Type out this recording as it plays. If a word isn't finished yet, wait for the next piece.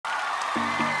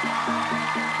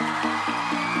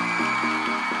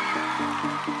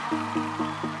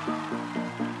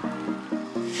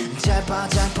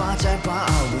잘 봐,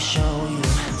 I will show you.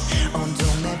 온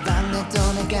동네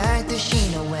방네도 내갈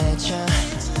듯이 너 외쳐.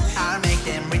 I'll make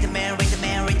them rhythm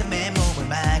and 몸을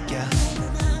맡겨.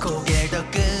 고개를 더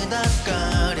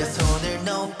끄덕거려 손을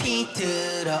높이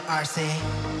들어. I say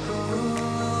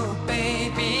Ooh,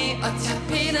 baby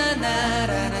어차피 난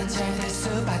나라는 잘 될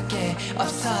수밖에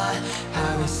없어.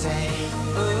 I will say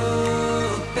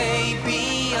Ooh,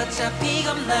 baby 어차피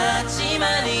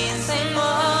겁나지만 인생 뭐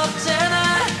없잖아.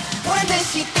 When does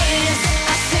she dance?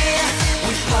 I said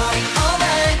we party all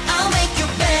night. I'll make you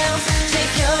bounce.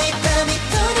 즐겨 이 밤이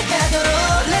돌아가도록.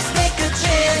 Let's make a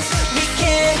chance. We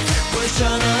can 보여줘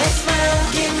너의 smile.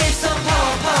 Give me some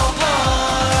power, power,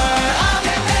 power.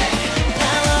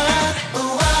 Power up. Ooh,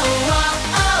 oh, oh,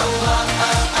 oh, oh,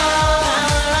 oh, oh.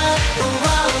 Power up. Ooh,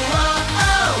 oh, oh,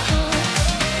 oh.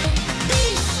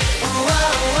 Ooh,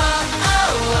 oh, oh,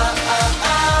 oh, oh,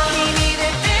 oh. 힘이 될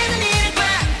때는 이를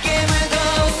밖에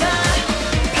물고서.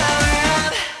 Power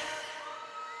up.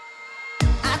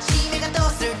 아침 해가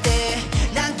떴을 때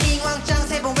난 킹왕짱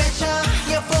세 번 외쳐.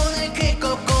 이어폰을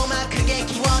긁고 꼬마 크게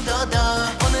키워둬둬.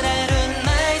 오늘 하루는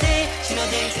my day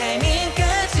신호등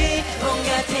타이밍까지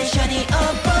뭔가 텐션이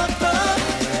up up up.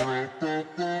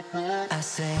 I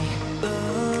say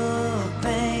Ooh,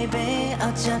 baby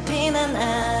어차피 난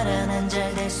알아 난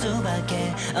잘 될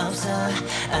수밖에 없어.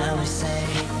 I will say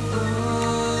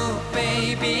Ooh,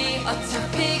 baby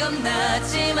어차피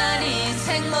겁나지만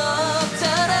인생 뭐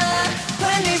없잖아.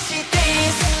 When does she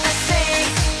dance? I say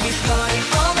we party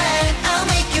all night. I'll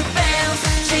make you bounce.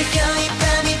 즐겨 이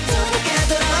밤이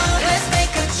돌아가도록. Let's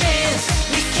make a chance.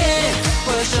 We can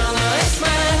보여줘 너의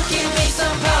smile. Give me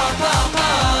some power, power,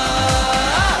 power.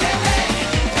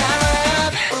 Power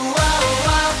up. Ooh, oh,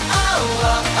 oh, oh,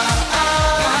 oh, oh, oh.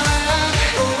 Power up.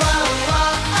 Ooh, oh,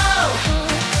 oh, oh.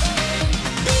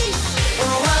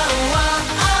 Ooh, oh, oh,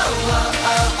 oh,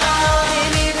 oh, oh.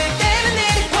 힘이 들 때는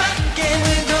이를 밖에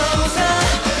물고서.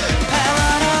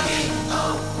 Power up.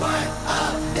 Oh, what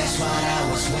up? That's what I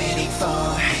was waiting for.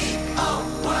 Oh,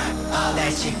 what up?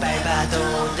 날 짓밟아도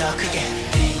더 크게.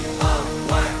 Oh,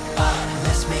 what up?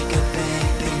 Let's make a big,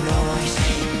 big noise.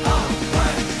 Oh,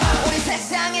 what up? 우리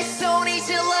세상에 소리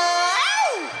질러.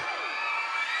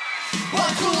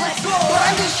 One, two, let's go.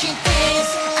 When does she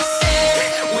dance? I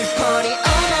said we party all